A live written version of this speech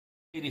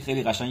خیلی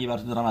خیلی قشنگی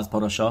براتون دارم از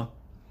پاراشا.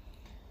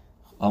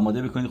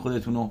 آماده بکنید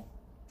خودتونو.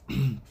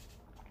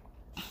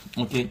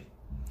 اوکی.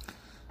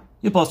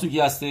 یه پاسوکی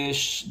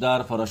هستش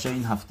در پاراشا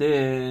این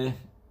هفته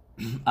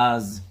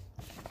از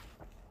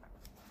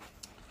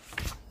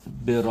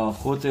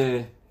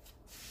براخوت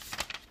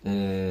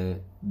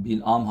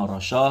بلعام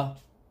هاراشا،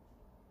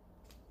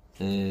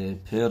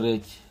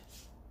 پرک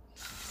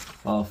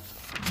خاف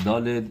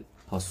دالد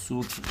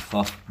پاسوک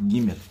خاف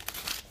گیمل.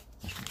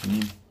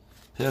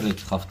 پرک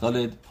خاف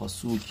دالد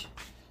پاسوک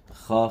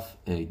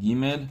خاف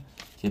گیمل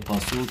که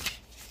پاسوک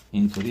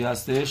اینطوری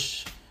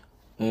هستش: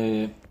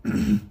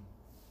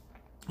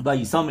 و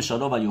عیسی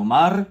مشالا و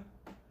یومر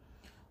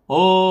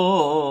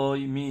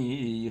اوی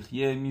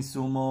میخیه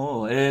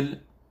میسوموئل.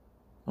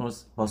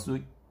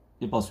 پاسوک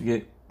یه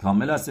پاسوک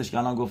کامل هستش که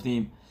الان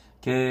گفتیم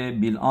که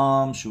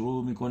بلعام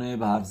شروع میکنه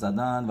به حرف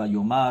زدن و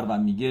یومر و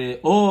میگه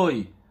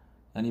اوی،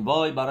 یعنی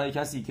وای برای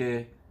کسی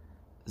که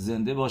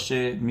زنده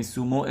باشه،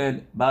 میسوموئل،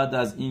 بعد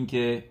از این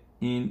که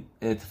این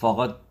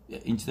اتفاقات،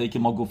 این چیزایی که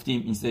ما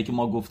گفتیم، این چیزایی که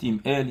ما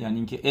گفتیم ال، یعنی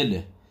این که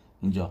اله.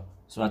 اینجا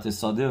صورت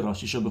ساده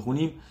راشیشو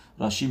بخونیم.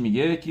 راشی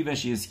میگه کی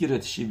وشی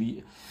اسکیرت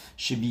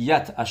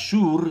شبیت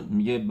اشور،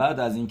 میگه بعد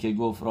از این که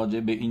گفت راجع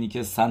به اینی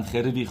که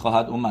سنخریبی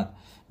خواهد اومد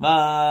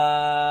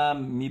و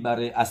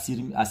میبره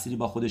اسیری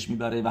با خودش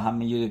میبره و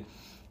همه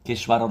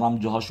کشورها هم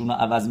جاهاشون رو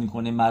عوض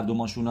میکنه،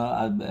 مردماشون رو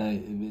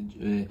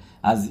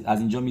از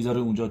اینجا میذاره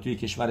اونجا توی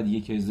کشور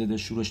دیگه که زده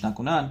شورش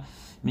نکنن.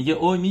 میگه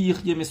اوی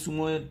میخیه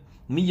مسوموئل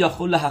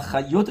میخول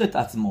خیوت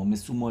اتمو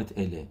مسوموت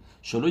اله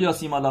شلو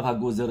یاسیم الله ها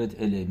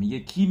گذرت اله. میگه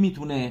کی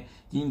میتونه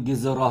این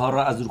گذره ها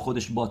را از رو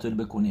خودش باطل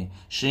بکنه؟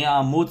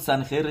 شیعمود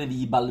سنخر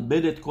وی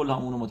بلبلت کل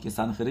همون اومد که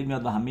سنخری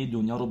میاد و همه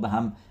دنیا رو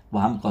با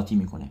هم قاطی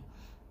میکنه.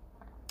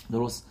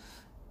 درست؟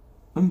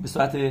 به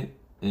صورت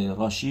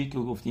راشی که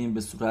گفتیم،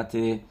 به صورت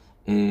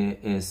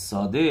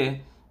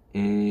ساده،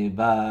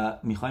 و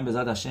میخوایم به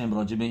ذات هشم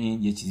راجع به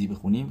این یه چیزی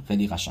بخونیم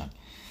خیلی قشنگ.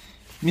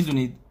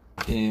 میدونید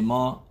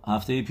ما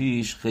هفته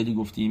پیش خیلی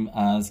גופתים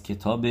از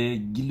کتاب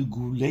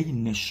گلگوله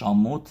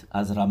نشامot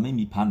از רבי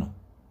מפנו.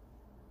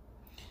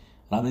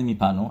 רבי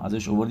מפנו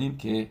ازش آوردیم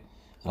که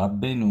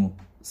ربנו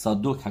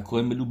صادق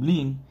הכהן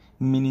מלובלין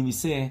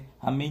מנוויסه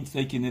همه این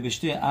چیزایی که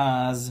نوشته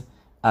از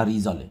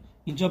اریزاله.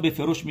 اینجا به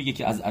فروش میگه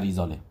که از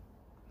اریزاله.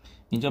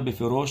 اینجا به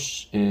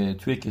فروش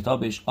توی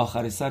کتابش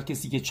آخر سر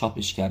کسی که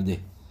چاپش کرده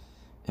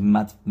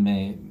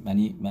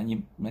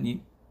منی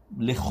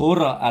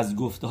لخورا از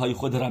گفته های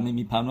خود رمی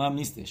میپنو هم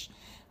نیستش،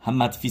 هم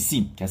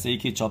مدفیسیم، کسایی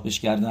که چاپش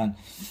کردن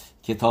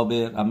کتاب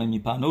رمی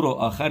میپنو رو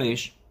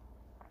آخرش،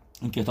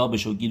 این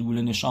کتابش رو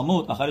گلگوله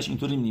نشامot آخرش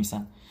اینطوری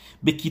می‌نویسن: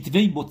 به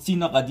کتوی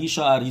بوتسینا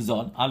قدیشا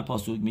اریزال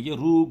الپاسوک، میگه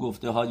رو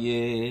گفته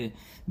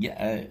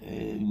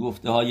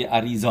های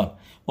اریزال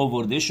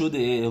آورده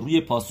شده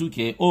روی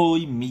پاسوک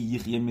اوی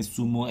میخیه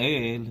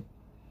مسوموئل.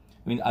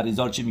 ببین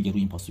اریزال چی میگه روی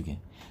این پاسوکه؟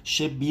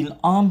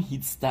 بلعام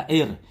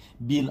هیتستعر،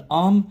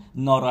 بلعام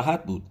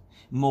ناراحت بود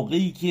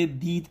موقعی که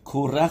دید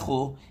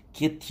کورخو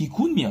که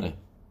تیکون میاره.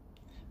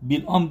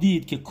 بلعام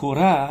دید که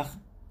کورخ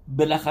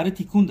بالاخره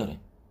تیکون داره.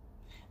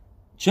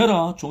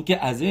 چرا؟ چون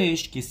که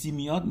ازش کسی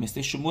میاد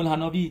مثل شمول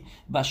هناوی،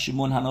 و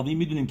شمول هناوی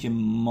میدونیم که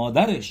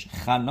مادرش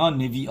خنا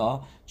نویعا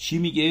چی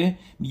میگه؟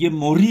 میگه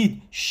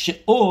مرید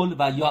شئول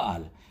و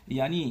یعل،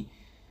 یعنی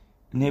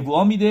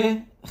نبوها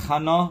میده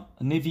خنا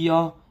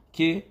نویعا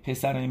که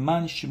پسر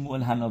من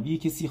شمول هناوی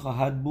کسی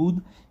خواهد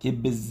بود که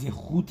به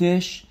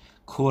زخوتش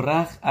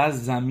کرخ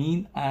از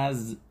زمین،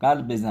 از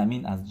قلب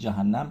زمین، از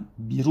جهنم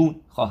بیرون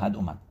خواهد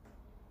اومد.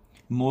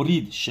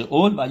 مرید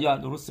شئول و یا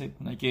درسته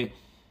اونه که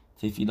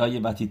تفیلای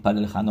وتید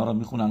پدل خنا را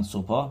میخونن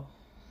صبح،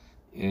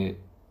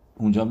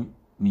 اونجا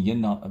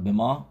میگه به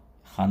ما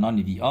خنا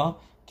نویعا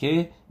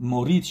که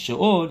مرید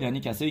شئول یعنی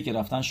کسایی که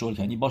رفتن شئول،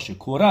 یعنی باشه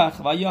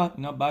کرخ و یا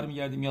اینا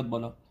برمیگرده میاد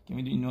بالا، که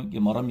میدونیم اینو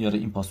گمارا میاره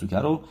این پاسوکه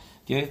رو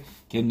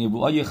که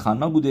نبوهای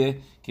خنا بوده،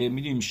 که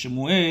میدونیم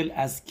شموئل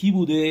از کی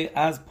بوده؟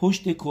 از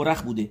پشت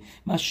کرخ بوده.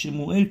 من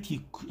شموئل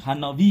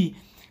هناوی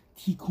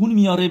تیکون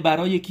میاره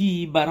برای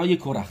کی؟ برای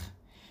کرخ.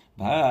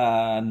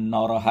 و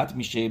ناراحت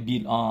میشه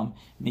بلعام،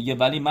 میگه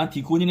ولی من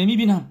تیکونی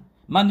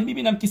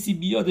نمیبینم کسی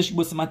بیادش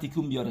واسه من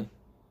تیکون بیاره.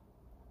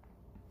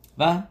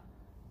 و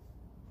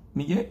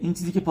میگه این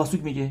چیزی که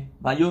پاسوک میگه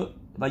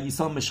و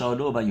عیسی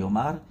مشالو و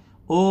یومر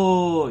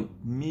اوی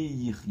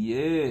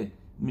میخیه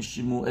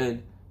مشموئل،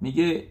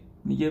 میگه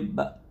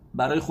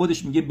برای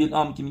خودش، میگه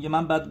بلعام که میگه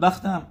من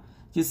بدبختم،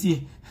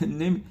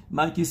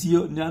 من کسی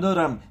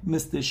ندارم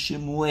مثل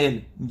شموئل.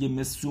 میگه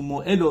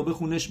مسوموئل رو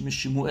بخونش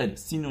مشموئل،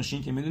 سین و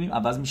شین که میدونیم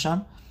عوض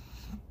میشن،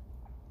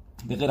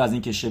 به غیر از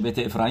این که شبت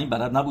افرایم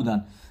بلد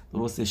نبودن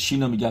درست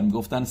شین رو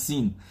میگفتن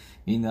سین.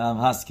 این هم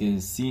هست که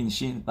سین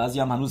شین، بعضی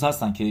هم هنوز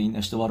هستن که این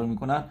اشتباه رو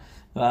میکنن.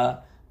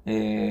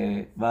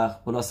 و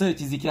خلاصه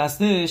چیزی که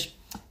هستش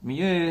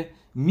میگه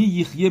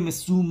میخیه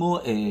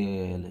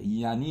مسوموئل،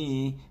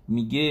 یعنی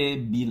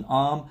میگه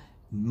بلعام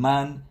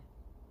من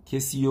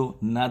کسی رو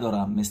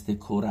ندارم مثل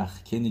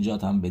کرخ که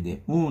نجاتم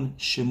بده. اون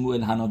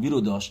شموئل هناوی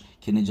رو داشت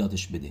که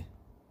نجاتش بده.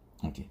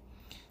 اوکی.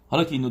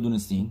 حالا که اینو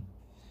دونستین،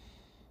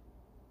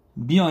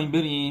 بیایم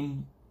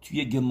بریم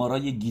توی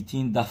گمارای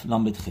گیتین دف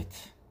لامد خط،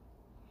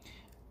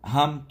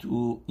 هم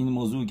تو این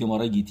موضوع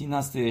گمارای گیتین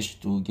هستش،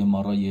 تو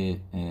گمارای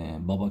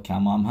بابا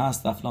کما هم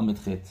هست دف لامد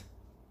خط.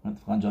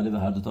 اتفاقا جالب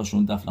هر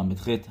دوتاشون دف لامد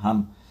خط،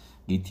 هم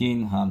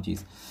گیتین هم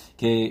چیز،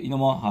 که اینو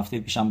ما هفته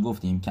پیشم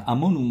گفتیم که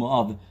امون و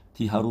موآب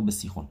تیهرو به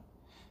سیخون،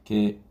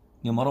 که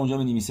گمارا اونجا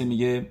می‌نویسه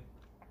میگه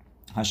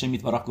هشم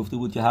یتبارک گفته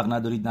بود که حق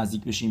ندارید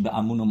نزدیک بشین به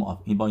امون و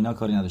موآب، این با اینا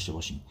کاری نداشته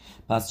باشین.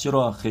 پس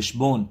چرا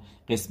خشبون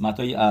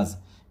قسمتایی از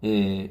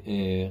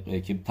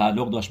که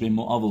تعلق داشت به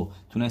موآب و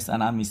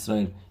تونستن هم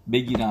اسرائیل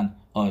بگیرن،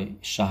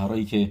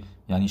 شهرهایی که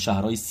یعنی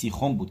شهرهای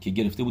سیخون بود که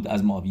گرفته بود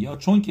از موآبیا،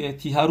 چون که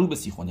تیهرو به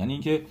سیخون، یعنی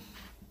اینکه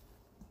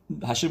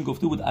هشم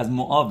گفته بود از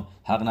موآب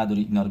حق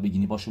ندارید اینا رو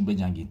بگیرید، باشون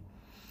بجنگید.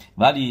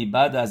 ولی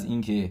بعد از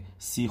اینکه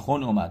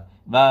سیخون اومد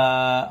و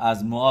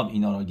از موآب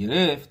اینا رو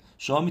گرفت،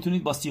 شما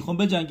میتونید با سیخون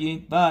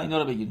بجنگید و اینا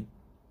رو بگیرید.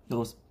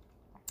 درست؟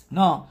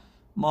 نه،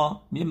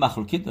 ما یه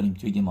مخلوقیت داریم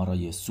توی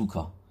گمارای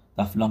سوکا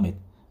دفلامت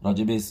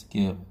راجب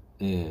که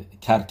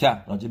کرکه،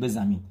 راجب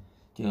زمین،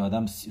 که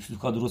آدم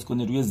سوکا درست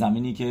کنه روی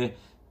زمینی که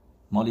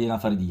مال یه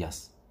نفر دیگه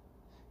است،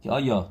 که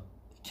آیا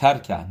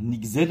کرکه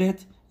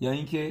نیگزلت یا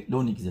اینکه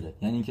لو نیگزلت،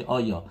 یعنی اینکه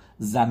آیا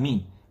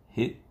زمین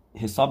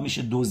حساب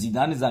میشه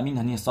دزدیدن زمین،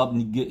 یعنی حساب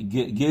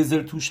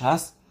گزر توش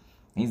هست،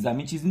 این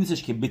زمین چیزی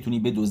نیستش که بتونی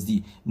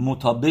بدزدی.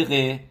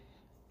 مطابق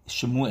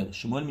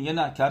شموئل میگه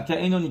نه،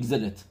 کرکه اینو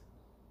نیگزلت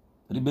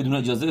داری بدون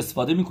اجازه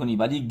استفاده میکنی،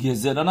 ولی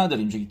گزرا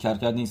نداریم چون که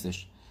کرکه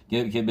نیستش،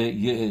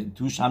 که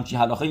توش همچی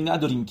حلاخه‌ای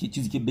نداریم که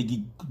چیزی که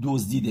بگی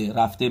دزدیده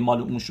رفته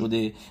مال اون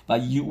شده و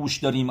یوش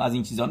داریم از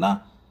این چیزا.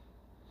 نه.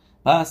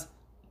 پس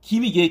کی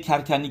میگه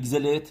کرکه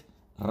نیگزلت؟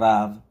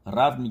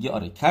 رو میگه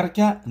آره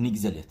کرکه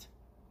نیگزلت.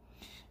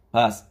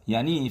 پس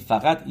یعنی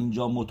فقط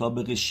اینجا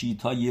مطابق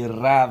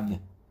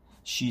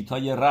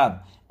شیتای رو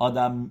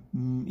آدم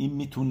این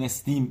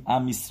میتونستیم،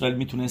 ام اسرائیل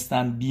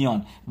میتونستن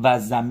بیان و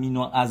زمین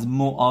رو از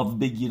موآب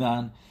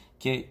بگیرن،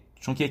 که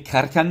چون که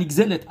کرکن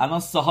نیگزلت الان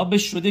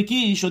صاحبش شده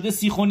کی؟ شده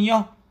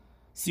سیخونیا،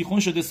 سیخون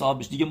شده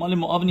صاحبش دیگه، مال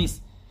موآب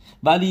نیست.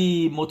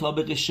 ولی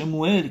مطابق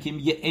شموئل که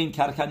میگه این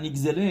کرکن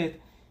نیگزلت،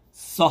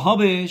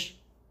 صاحبش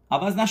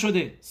عوض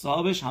نشده،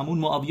 صاحبش همون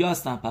موآبیا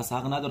هستن، پس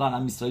حق ندارن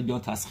ام اسرائیل بیان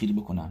تسخیر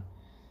بکنن.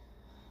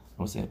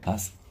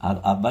 پس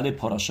اول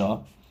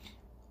پاراشا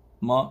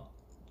ما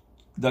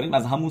داریم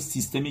از همون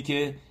سیستمی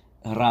که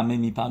رمه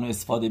میپن و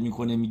استفاده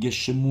میکنه، میگه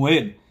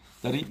شموئل،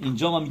 داریم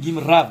اینجا ما میگیم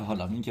رب.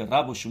 حالا این که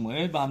رب و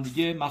شموئل با هم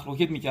دیگه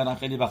مخلوقیت میکردن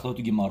خیلی وقتا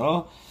تو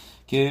گمارا،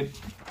 که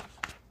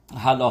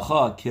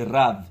هلاخا که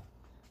رب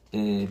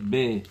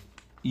به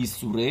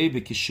ایسوره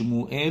به که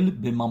شموئل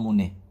به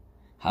مامونه،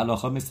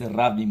 هلاخا مثل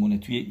رب میمونه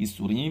توی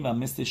ایسوریم و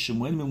مثل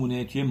شموئل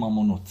میمونه توی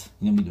مامونوت،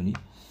 اینو میدونید.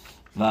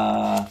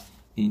 و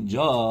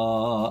اینجا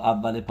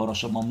اول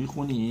پاراشا ما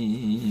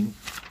میخونیم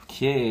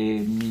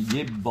که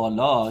میگه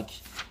بالاک،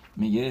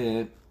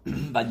 میگه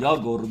و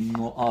یاگور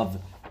موآب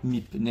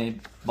میپنه،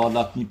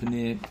 بالاک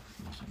میپنه،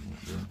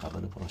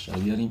 اول پاراشا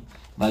رو بیاریم،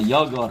 و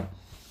یاگور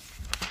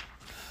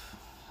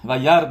و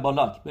یر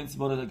بالاک بنسی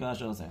بارده که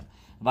نشه راسه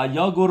و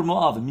یاگور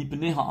موآب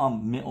میپنه ها ام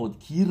میعود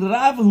کی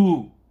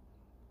روهو،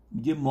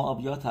 میگه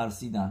موآبیا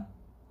ترسیدن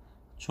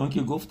چون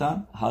که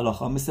گفتن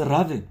حالاخا مثل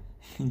روه،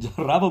 اینجا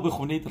رو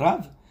بخونید رو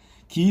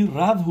کی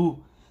روهو،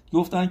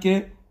 گفتن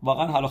که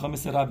واقعا حلاخا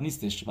مثل رب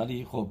نیستش،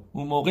 ولی خب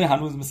اون موقع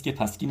هنوز مثل که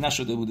تسکین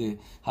نشده بوده.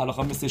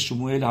 حلاخا مثل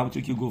شموئل،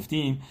 همونطور که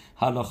گفتیم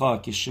حلاخا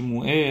که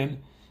شموئل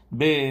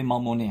به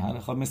مامونه،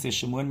 حلاخا مثل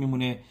شموئل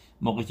میمونه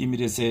موقعی که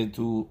میرسه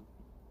تو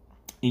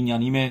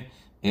اینیانیم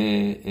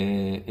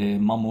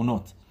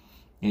مامونوت.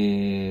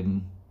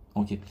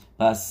 اوکی،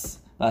 پس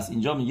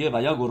اینجا میگه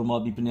و یا گرما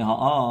بیپنه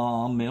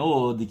ها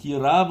میود کی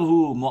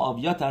ربهو،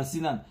 موآبیا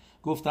ترسیدن،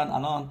 گفتن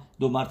الان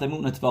دو مرتبه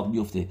اون اتفاق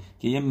بیفته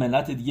که یه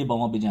ملت دیگه با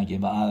ما بجنگه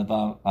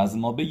و از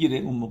ما بگیره.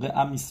 اون موقع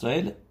ام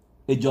اسرائیل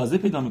اجازه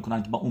پیدا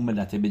میکنن که با اون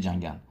ملت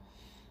بجنگن،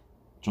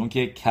 چون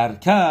که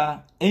کرکه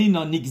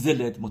اینا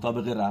نیگزلت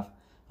مطابق رفت.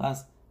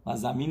 پس و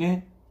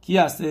زمین کی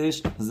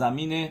هستش؟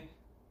 زمین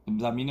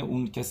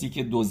اون کسی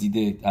که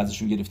دزدیده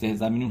ازشون گرفته،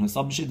 زمین اون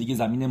حساب میشه دیگه،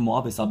 زمین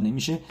موآب حساب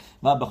نمیشه.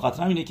 و به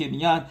خاطر اینه که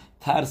میگن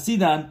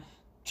ترسیدن،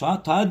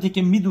 تا حدی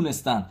که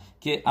میدونستن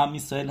که ام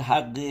اسرائیل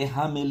حق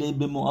حمله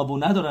به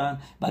موآب ندارن،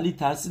 ولی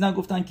ترسیدن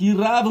گفتن که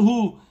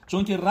ربهو،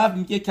 چون که رب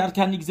میگه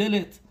کرکن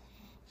نیگزلت.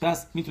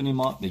 پس میتونیم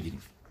ما بگیریم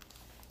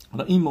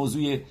و این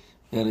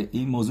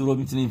موضوع رو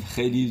میتونیم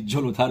خیلی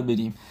جلوتر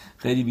بریم،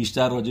 خیلی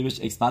بیشتر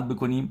راجبش اکسپند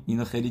بکنیم،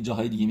 اینو خیلی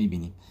جاهای دیگه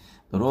میبینیم.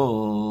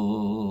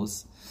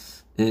 درست؟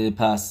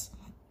 پس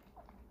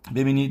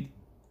ببینید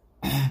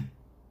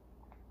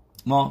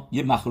ما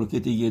یه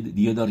مخلوقیت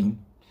دیگه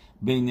داریم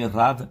بین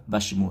رب و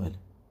شموئل.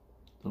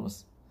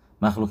 درست؟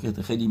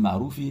 مخلوقیت خیلی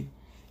معروفی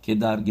که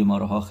در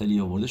گماره ها خیلی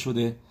آورده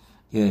شده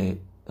که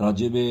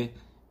راجب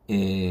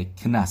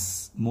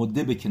کنس،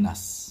 مده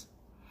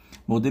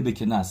به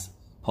کنس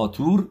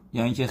پاتور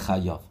یا اینکه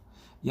خیاف.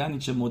 یعنی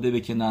چه مده به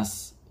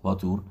کنس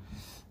پاتور؟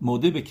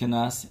 مده به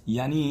کنس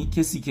یعنی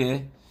کسی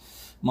که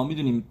ما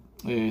میدونیم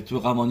تو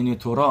قوانین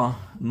تورا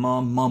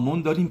ما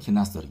مامون داریم،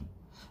 کنس داریم.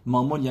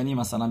 مامون یعنی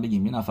مثلا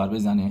بگیم یه نفر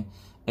بزنه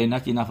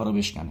عینک یه نفر رو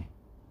بشکنه،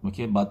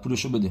 اوکی، بعد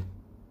پولشو بده.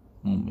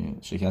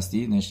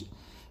 شکستی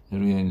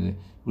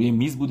روی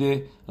میز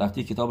بوده،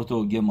 رفتی کتاب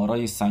تو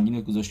گمارای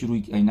سنگین گذاشتی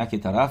روی عینک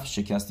طرف،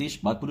 شکستیش،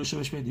 بعد پولشو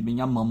بهش بدی.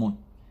 میگم مامون.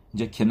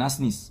 اینجا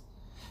کنس نیست.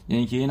 یعنی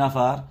اینکه یه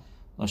نفر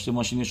داشته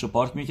ماشینشو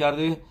پارک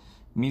میکرده،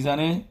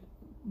 میزنه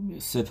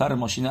سپر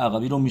ماشین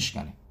عقبی رو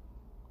میشکنه،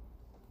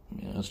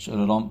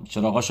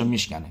 چراغاشو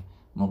میشکنه،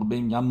 موقع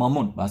میگم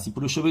مامون باسی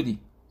پولشو بدی.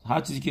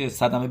 هر چیزی که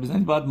صدمه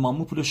بزنی باید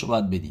مامون پولشو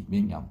باید بدی.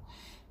 میگم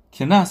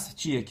کنس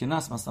چیه؟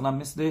 کنس مثلا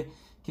مثل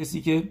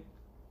کسی که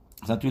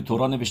مثلا توی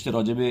تورا نوشته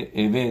راجب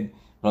عبد،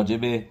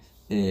 راجب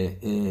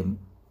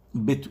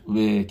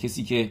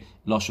کسی که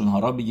لاشونها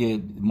را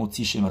بگه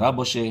مطیع شمره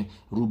باشه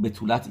رو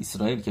بتولت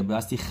اسرائیل که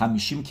بایستی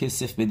 50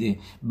 کسف بده،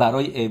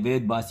 برای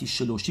عبد بایستی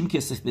 30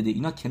 کسف بده.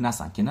 اینا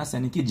کنسن. کنس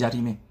یعنی که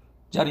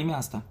جریمه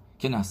هستن.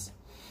 کنس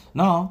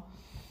نه،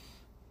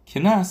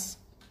 کنس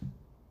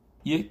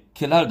یه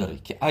کلر داره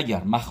که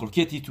اگر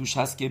مخلوقتی توش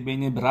هست که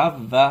بین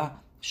رب و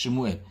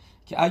شموئل،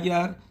 که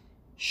اگر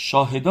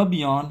شاهدا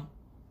بیان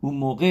اون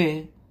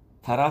موقع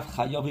طرف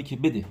خیابه که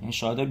بده. یعنی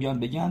شاهدا بیان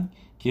بگن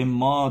که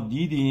ما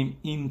دیدیم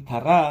این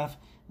طرف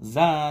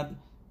زد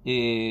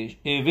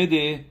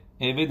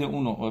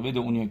عبد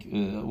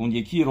اون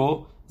یکی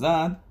رو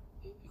زد،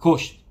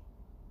 کشت،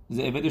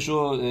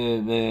 عبدشو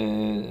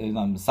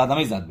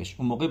صدمه زد بهش،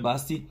 اون موقع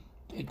باستی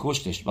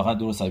کشتش. فقط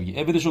درست بگی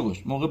عبدشو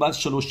کشت، موقع بعد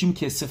 30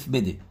 کسف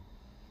بده.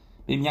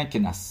 میگن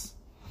کنس.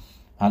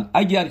 حالا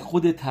اگر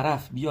خود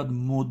طرف بیاد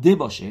مده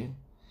باشه،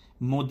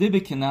 مده به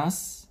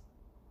کنس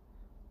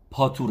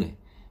پاتوره.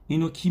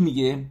 اینو کی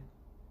میگه؟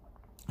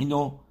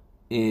 اینو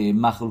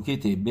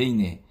مخلوقات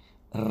بین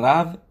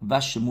رو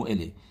و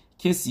شموئله.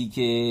 کسی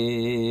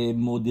که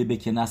مده به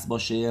کنس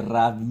باشه،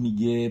 رو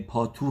میگه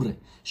پاتوره،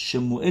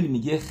 شموئل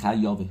میگه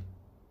خیابه.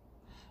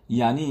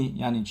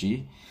 یعنی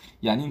چی؟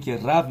 یعنی اینکه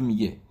رو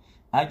میگه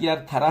اگر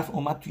طرف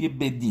اومد توی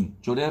بدین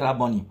جلوی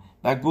ربانی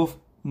و گفت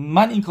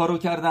من این کارو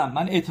کردم،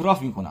 من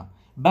اعتراف میکنم،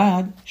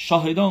 بعد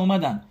شاهدا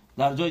اومدن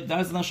در جای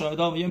درس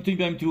شاهدا میگیم توی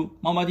بیایم تو،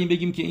 ما اومدیم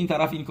بگیم که این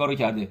طرف این کارو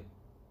کرده،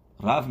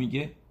 رو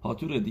میگه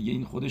پاتوره دیگه،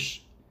 این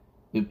خودش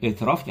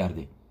اعتراف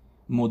کرده،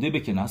 مده به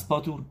کنس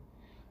پاتور.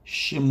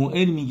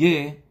 شموئل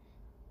میگه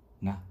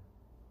نه،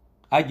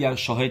 اگر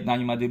شاهد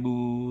نیومده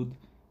بود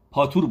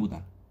پاتور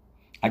بودن.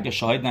 اگر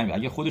شاهد نیومد،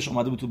 اگر خودش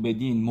اومده بود تو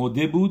بدین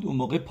مده بود، اون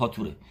موقع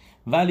پاتوره.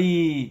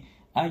 ولی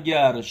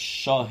اگر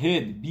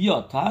شاهد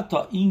بیاد تا حتی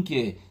این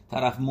که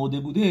طرف مده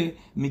بوده،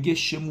 میگه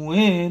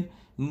شموئل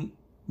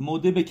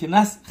مده به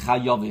کنس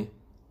خیابه،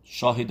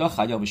 شاهدا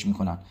خیابش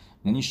میکنن.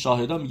 یعنی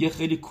شاهدا میگه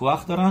خیلی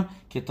کوخ دارن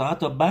که تا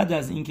حتی بعد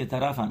از این که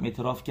طرف هم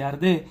اعتراف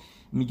کرده،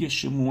 میگه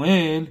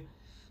شموئل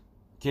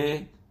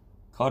که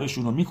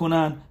کارشون رو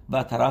میکنن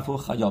و طرف رو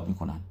خیاب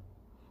میکنن.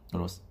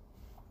 درست.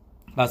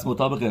 پس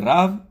مطابق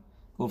رو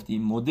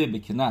گفتیم مده به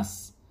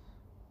کنس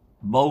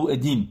با او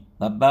ادیم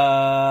و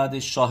بعد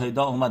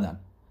شاهدا اومدن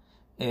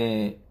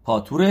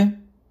پاتوره.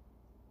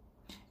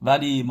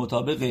 ولی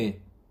مطابق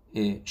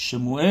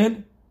شموئل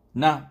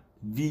نه،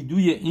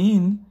 ویدوی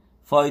این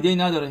فایده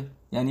نداره.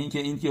 یعنی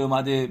این که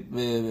اومده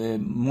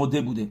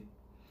مده بوده.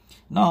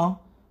 نه،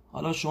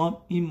 حالا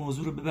شما این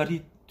موضوع رو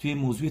ببرید توی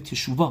موضوع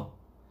تشوبا.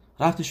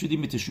 رفت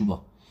شدیم به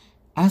تشوبا.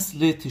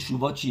 اصل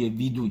تشوبا چیه؟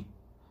 ویدوی،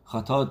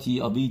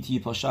 خطاتی، آبیتی،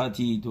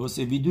 پاشاتی.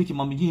 درسته؟ ویدوی که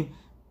ما میگیم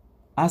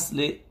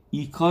اصل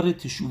ایکار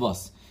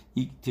تشوباست.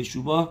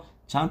 تشوبا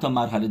چند تا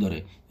مرحله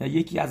داره. یا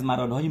یکی از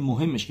مراحل های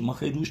مهمش که ما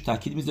خیلی روش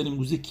تاکید میذاریم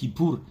روز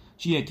کیپور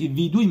چیه؟ که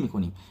ویدوی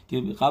میکنیم،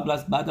 که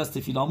بعد از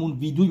تفیلامون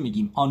ویدوی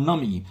میگیم. آنا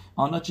میگیم.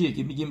 آنا چیه؟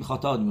 که میگیم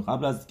خطا میگیم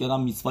قبل از که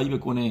آدم میسوایی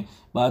بکنه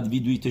بعد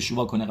ویدوی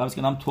تشوبا کنه، قبل از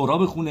که آدم تورا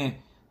بخونه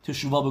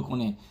تشوبا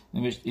بکنه.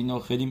 نوشت اینو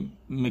خیلی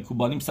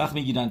مکوبالیم سخت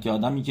میگیرن که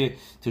آدمی که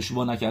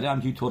تشوبا نکرده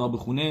هم که تورا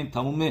بخونه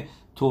تمام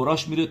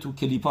توراش میره تو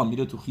کلیپا،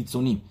 میره تو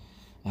خیتسونیم،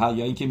 یا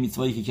اینکه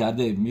میتوایی که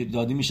کرده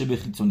داده میشه به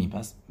خیتسونی.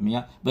 پس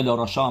میگه بلا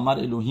راشا امر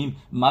الوهیم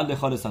مل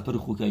خال سطر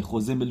خوکای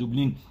خوزه به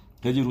لوبلین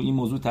خیلی رو این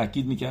موضوع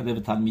تاکید میکرده به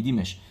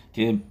تلمیدیمش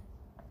که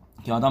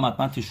آدم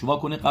حتما تشوبا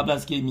کنه قبل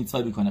از که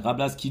میتوایی بکنه،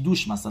 قبل از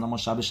کیدوش. مثلا ما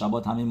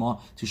شبات همه ما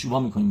تشوبا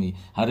میکنیم،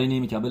 هر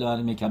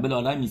میکبل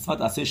علی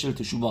میثوت اسشل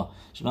تشوبا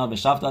شما به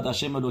شفت داد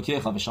اشم لوکه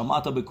خواب شما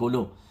تا به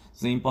کلو.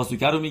 این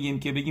پاسوکه رو میگیم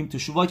که بگیم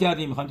تشوبا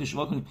کردیم، میخوایم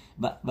تشوبا کنیم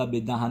و به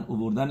دهن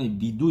آوردن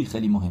ویدوی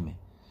خیلی مهمه.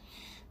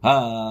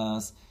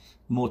 پس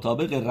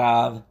مطابق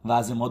رو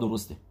وضع ما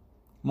درسته،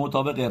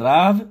 مطابق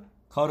رو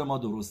کار ما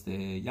درسته.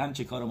 یعنی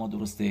چه کار ما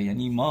درسته؟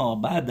 یعنی ما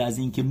بعد از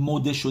این که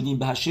مده شدیم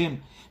به هشم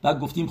و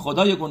گفتیم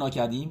خدای گناه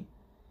کردیم،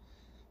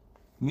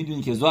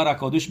 میدونی که زوار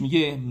اکادوش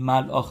میگه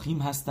ملاخیم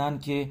هستن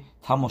که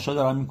تماشا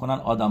دارن میکنن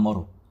آدما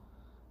رو.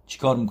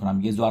 چیکار میکنن؟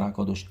 میگه زوار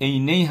اکادوش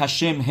عینه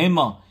هشم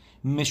هما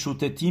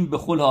مشوتتیم به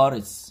خل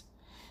هارس.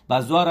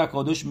 و زوار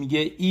اکادوش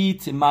میگه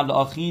ایت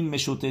ملاخین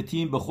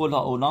مشوتتیم به خل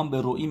اولام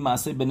به روی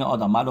معصه بن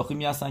آدم.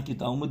 ملاخیمی هستن که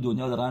تمام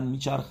دنیا دارن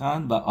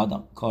میچرخن و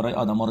کارهای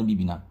آدما رو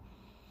میبینن.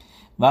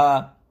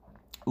 و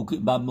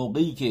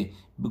موقعی که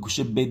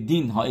بکشه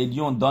بدین ها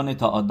الیون دانه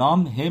تا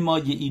آدم هما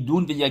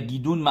ییدون و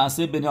یگیدون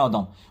معصه بن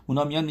آدم،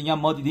 اونا میان میگن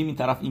ما دیدیم این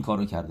طرف این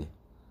کارو کرده.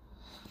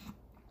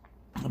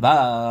 و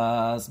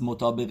از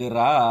مطابق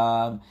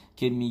رب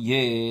که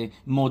میگه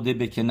موده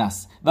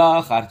بکنس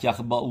و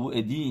خرکخ با او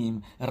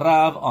ادیم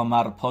رب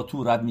آمر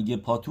پاتورد میگه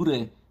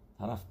پاتوره،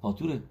 طرف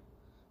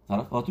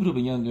پاتوره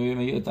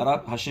بگن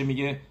طرف هشه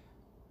میگه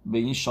به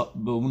این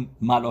به اون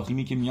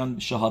ملاخیمی که میان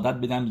شهادت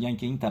بدن میگن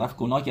که این طرف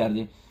گناه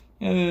کرده،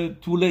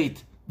 too late،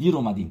 دیر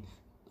اومدین،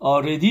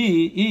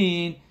 آردی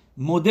این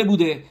مده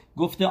بوده،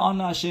 گفته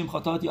آن هشم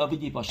خطاتی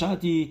آویگی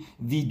پاشتی،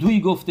 ویدوی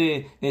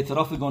گفته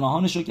اعتراف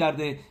گناهانشو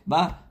کرده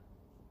و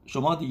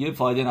شما دیگه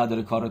فایده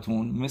نداره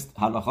کارتون، مثل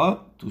حلاخا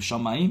تو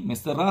شامعیم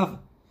مثل رف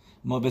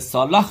ما به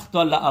صالح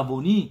تا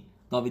لعبونی،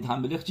 داوید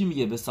همبلخ چی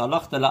میگه؟ به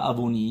صالح تا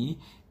لعبونی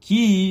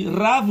کی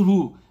رف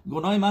رو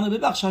گناه منو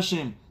ببخش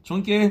هشم،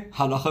 چون که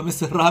حلاخا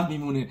مثل رف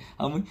میمونه.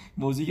 همون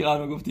موضوعی که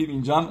قبلا گفتیم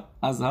اینجا هم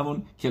از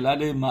همون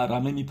کلل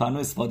مرمه میپنو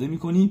استفاده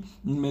میکنیم،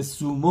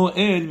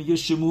 مسوموئل میگه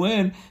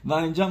شموئل و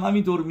اینجا هم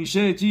همین طور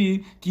میشه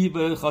چی؟ کی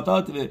به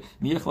خطات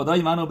میگه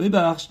خدای منو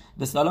ببخش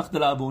به صالح تا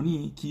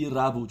لعبونی کی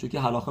رفو، چون که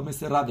حلاخا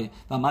مثل رفه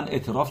و من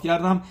اعتراف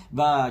کردم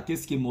و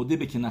کسی که موده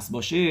به کنس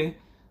باشه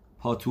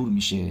پاتور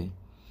میشه.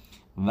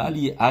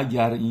 ولی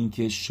اگر این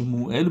که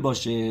شموئل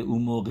باشه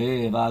اون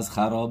موقع و از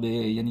خرابه،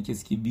 یعنی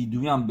کسی که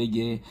ویدوی هم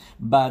بگه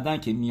بعدن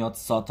که میاد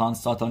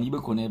ساتانی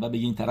بکنه و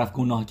بگه این طرف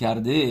گناه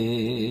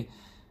کرده،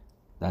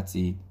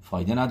 دستی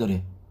فایده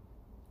نداره،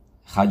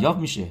 خیاب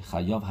میشه.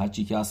 خیاب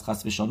هرچی که از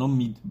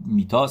خسفشانو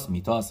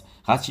میتاس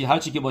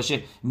هرچی که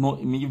باشه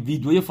میگه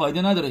ویدوی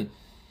فایده نداره.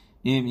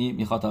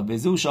 میخواد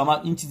بزه و شما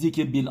این چیزی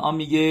که بیلعام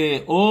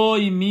میگه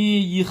اوی می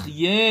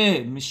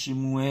یخیه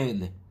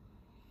مشموئل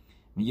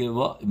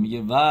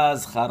میگه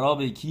وز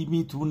خرابه کی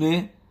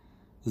میتونه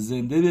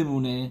زنده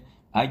بمونه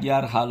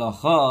اگر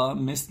حلاخا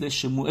مثل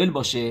شموئل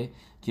باشه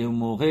که اون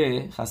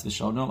موقع خسف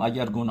شانم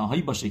اگر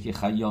گناهایی باشه که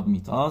خیاب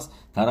میتاز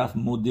طرف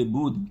مده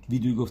بود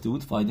ویدیوی گفته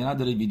بود فایده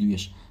نداره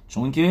ویدیویش،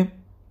 چون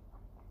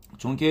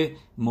که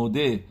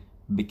مده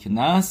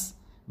بکنس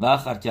و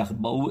آخر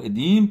با او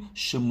ادیم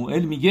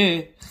شموئل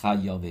میگه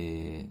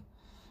خیابه.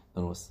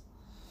 درست.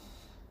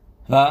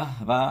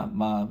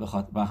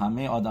 و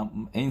همه آدم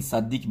این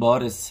صدیق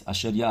بارس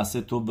اشر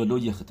یعصه تو ولو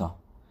یختا،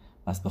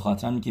 بس به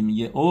خاطر همین که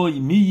میگه اوی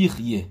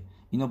میخیه،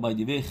 اینو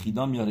بایدوه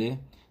خیدا میاره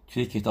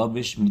توی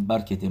کتابش میدبر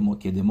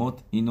کدموت،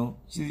 اینو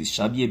چیزی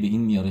شبیه به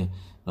این میاره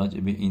راجع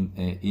به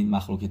این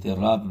مخلوقات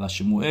رب و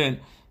شموئل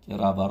که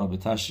رب و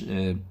رابطش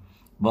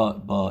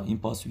با این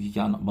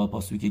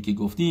پاسوکی که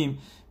گفتیم،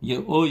 میگه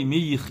اوی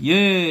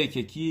میخیه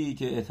که کی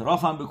که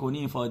اعتراف هم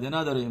بکنی فایده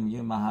نداره،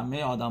 میگه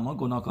همه آدم ها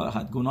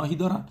گناهی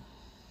دارن.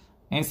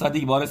 این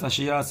صدیق بارس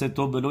اشیا از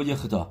تو بلو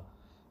یختا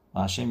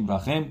و هشم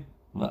رحم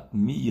و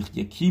میخ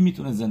کی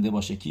میتونه زنده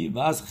باشه کی و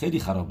از خیلی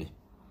خرابه.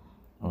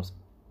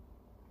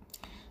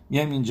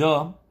 میایم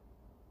اینجا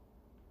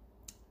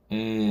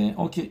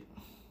اوکی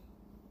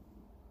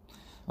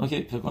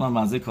فکر کنم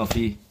مزه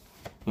کافی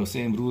واسه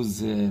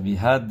امروز وی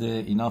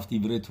had enough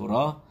دیبره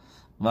تورا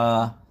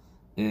و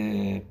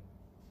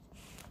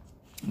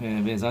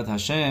به عزت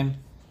هشم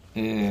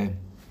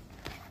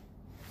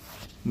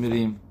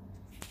میریم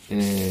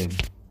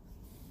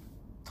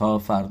تا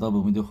فردا به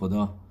امید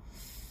خدا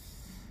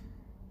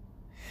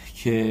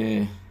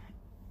که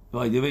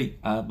بایدوی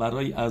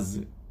برای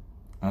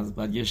از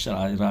برگشت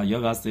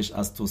رعیا هستش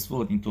از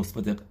توسفوت، این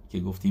توسفوت که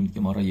گفتیم که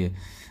ما رای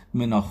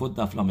مناخود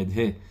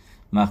دفلامده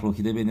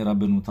مخلوقیده بین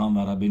رب نوتام و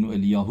رب نو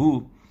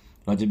الیاهو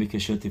راجع به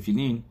کشر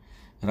تفیلین،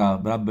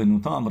 رب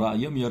نوتام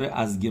رعیا میاره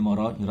از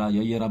گمارا،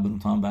 رعیای رب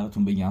نوتام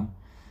براتون بگم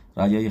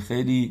رعیای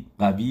خیلی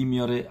قوی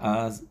میاره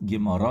از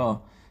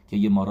گمارا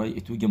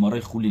که تو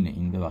گمارای خولینه،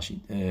 این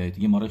ببخشید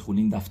تو گمارای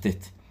خولین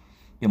دفتت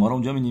گمارا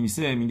اونجا می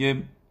نویسه،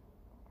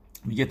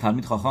 میگه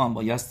تلمید خاخام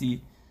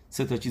بایستی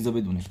 3 چیز رو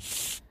بدونه: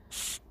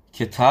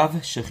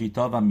 کتاب،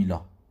 شخیتا و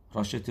میلا.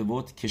 راشه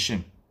تبوت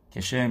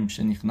کشم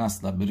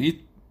شنیخنس لبرید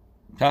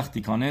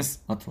تختی کانس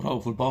لطفرا و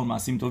خلپا و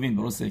معصیم توین.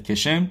 درسته؟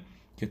 کشم،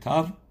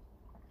 کتاب،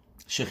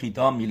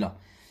 شخیتا، میلا.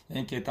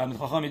 یعنی که تلمید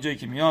خاخام یه جایی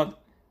که میاد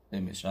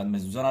شاید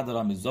مزوزا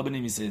ندارم، مزوزا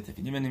بنویسه،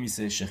 تفیلی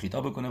بنویسه،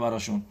 شخیتا بکنه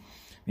براشون،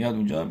 میاد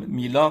اونجا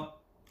میلا.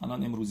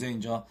 الان امروزه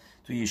اینجا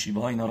توی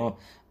یشیبه ها اینا رو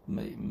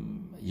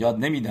یاد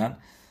نمیدن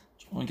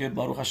چون که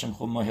باروخ هشم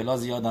خب ماهلا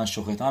زیادن،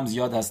 شخیتا هم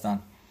زیاد هستن،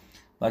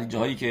 ولی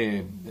جاهایی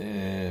که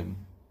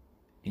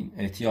این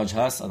احتیاج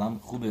هست آدم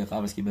خوبه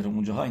قبل از که بره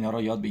اونجاها اینا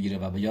رو یاد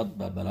بگیره و یاد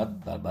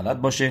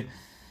بلد باشه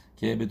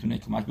که بتونه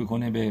کمک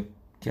بکنه به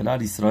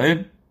کلال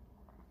اسرائیل.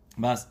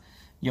 بس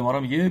یه مارا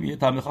میگه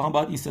تبلیغ خواهم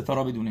باید این 3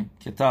 را بدونه: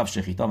 کتاب،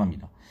 شخیتا و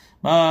میلا.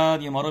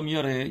 بعد یه مارا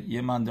میاره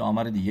یه مند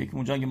آمر دیگه که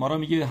اونجا یه مارا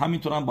میگه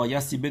همینطور هم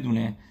بایستی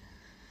بدونه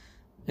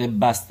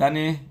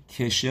بستن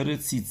کشر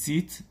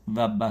تیتیت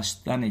و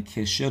بستن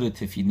کشر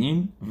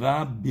تفیلین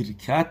و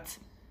برکت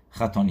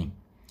خطانیم.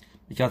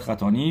 برکت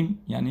خطانیم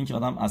یعنی اینکه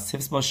آدم از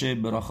حفظ باشه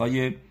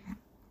براخای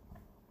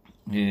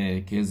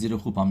که زیر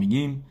خوب هم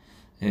میگیم،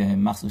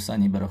 مخصوصا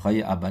این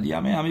براخای اولی،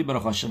 همه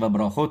براخاشه و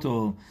براخوت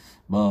و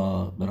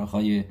با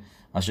براخای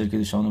اشر که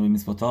دشانو به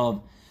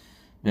میسپوتاب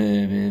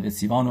به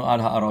سیوان و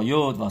اله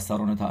ارایوت و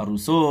سران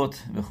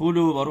تعروسوت و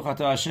خلو باروخ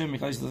خطا هشم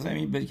میخواهش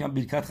این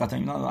برکت خطا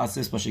اینا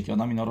اساس باشه که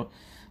آدم اینا رو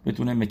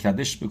بتونه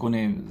مکدش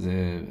بکنه،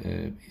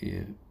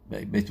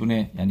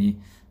 بتونه یعنی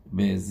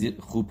به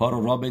خوبا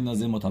رو راه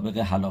بندازه مطابق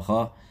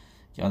حلاخا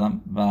که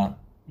آدم. و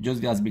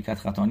جزوی از برکت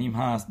ختانیم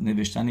هست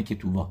نوشتن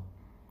کتوبا،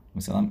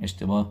 مثلا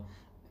اشتباه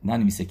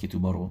ننویسه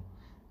کتوبا رو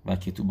و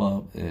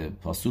کتوبا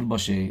پاسول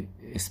باشه،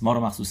 اسما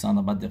رو مخصوصا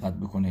باید دقت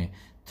بکنه،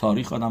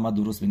 تاریخ آدم باید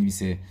درست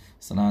بنویسه.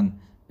 مثلا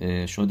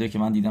شده که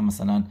من دیدم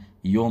مثلا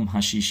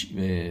یوم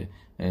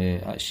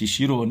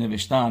شیشی رو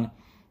نوشتن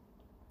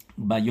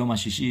با یوم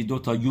شیشی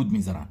 2 یود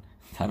میذارن،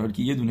 در حالی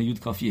که یه دونه یود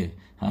کافیه.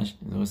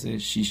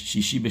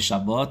 شیشی به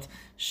شبات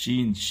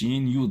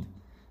شین یود،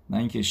 نه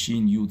اینکه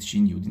شین یود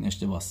این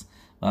اشتباهه.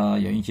 یا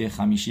اینکه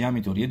خمیشی هم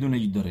اینطور یه دونه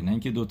یود داره، نه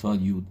اینکه 2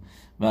 یود.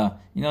 و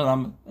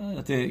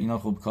اینا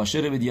خب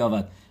کاشره به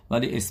دیاوت،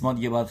 ولی اسما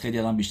دیگه باید خیلی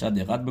آدم بیشتر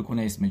دقت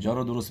بکنه، اسم جا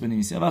رو درست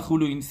بنویسه و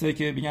خلو این سه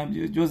که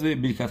بگم جزء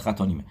برکت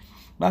ختانیمه.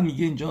 بعد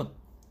میگه اینجا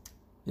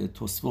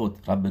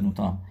توسفوت رب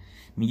نوتام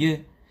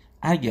میگه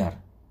اگر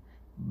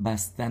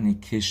بستن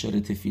کشر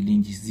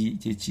تفیلین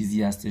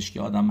چیزی هستش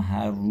که آدم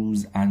هر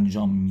روز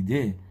انجام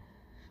میده،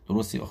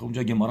 درسته؟ آخه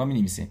اونجا گمارا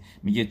مینویسه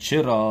میگه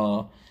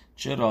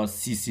چرا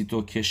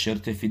سیسیتو کشر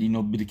تفیلین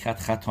و برکت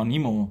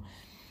ختانیمو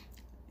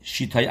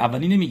شیتای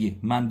اولی نمیگه،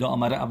 منده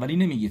آمر اولی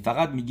نمیگه،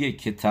 فقط میگه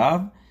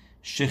کتاب،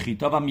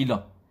 شخیتا و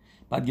میلا.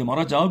 بعد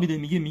گمارا جواب میده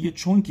میگه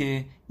چون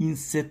که این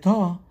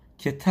ستا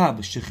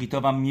کتاب،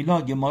 شخیتا و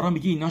میلا گمارا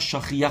میگه اینا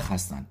شاخیخ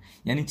هستن،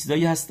 یعنی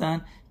چیزایی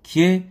هستن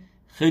که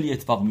خیلی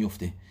اتفاق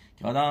میفته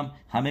که آدم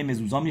همه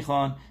مزوزا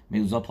میخوان،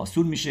 مزوزا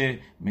پاسول میشه،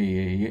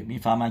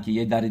 میفهمن که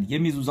یه در دیگه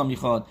مزوزا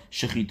میخواد.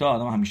 شخیتا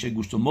آدم همیشه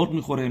گوشت و مرغ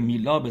میخوره،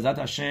 میلا به ذات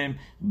هشم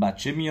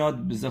بچه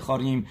میاد به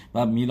زخاریم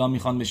و میلا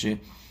میخوان بشه.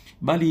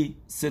 ولی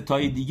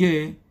ستای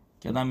دیگه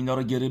که آدم اینا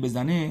رو گره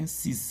بزنه،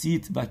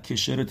 سیسیت و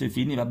کشر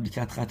تفیلی و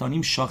برکت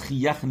ختانیم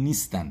شاخیخ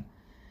نیستن.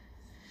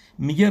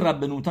 میگه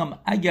رب نوتام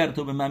اگر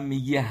تو به من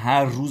میگی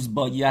هر روز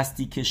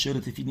بایستی کشر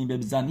تفیلین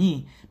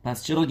بزنی،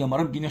 پس چرا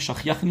گمارا میگه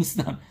شاخیخ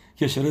نیستن؟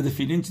 کشر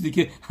تفیلین چیزی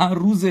که هر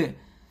روزه.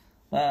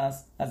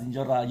 پس از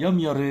اینجا رعیا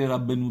میاره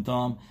رب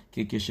نوتام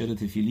که کشر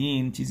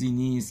تفیلین چیزی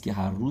نیست که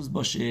هر روز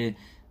باشه،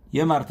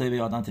 یه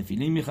مرتبه آدم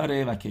تفیلین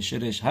میخره و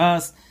کشرش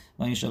هست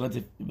و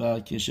انشالله و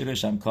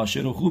کشرش هم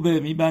کاشر و خوبه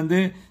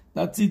میبنده،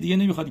 دستی دیگه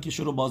نمیخواد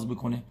کشر رو باز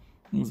بکنه.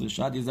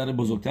 شاید یه ذره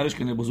بزرگترش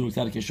کنه،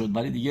 بزرگتر که شد،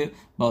 ولی دیگه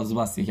باز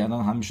بسته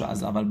کردن همیشه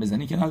از اول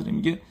بزنی که نداره.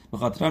 میگه به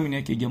خاطر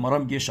اینه که گمارا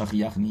میگه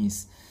شاخیخ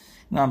نیست.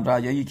 اینم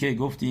رأیی که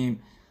گفتیم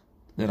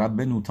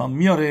رب نوتام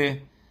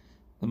میاره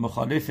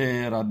مخالف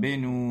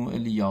ربنو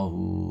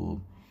الیاهو.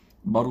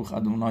 باروخ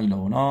ادونای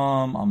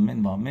لونام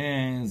آمین و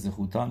آمین.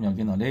 زخوتام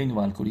یاگن علین و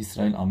الکل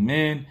اسرائیل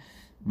آمین.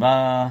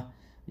 و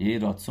یه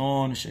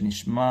راتون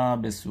شنیشما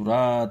به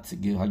صورت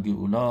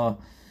گهولا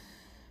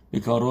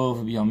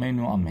بکاروف بیامین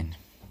و آمین.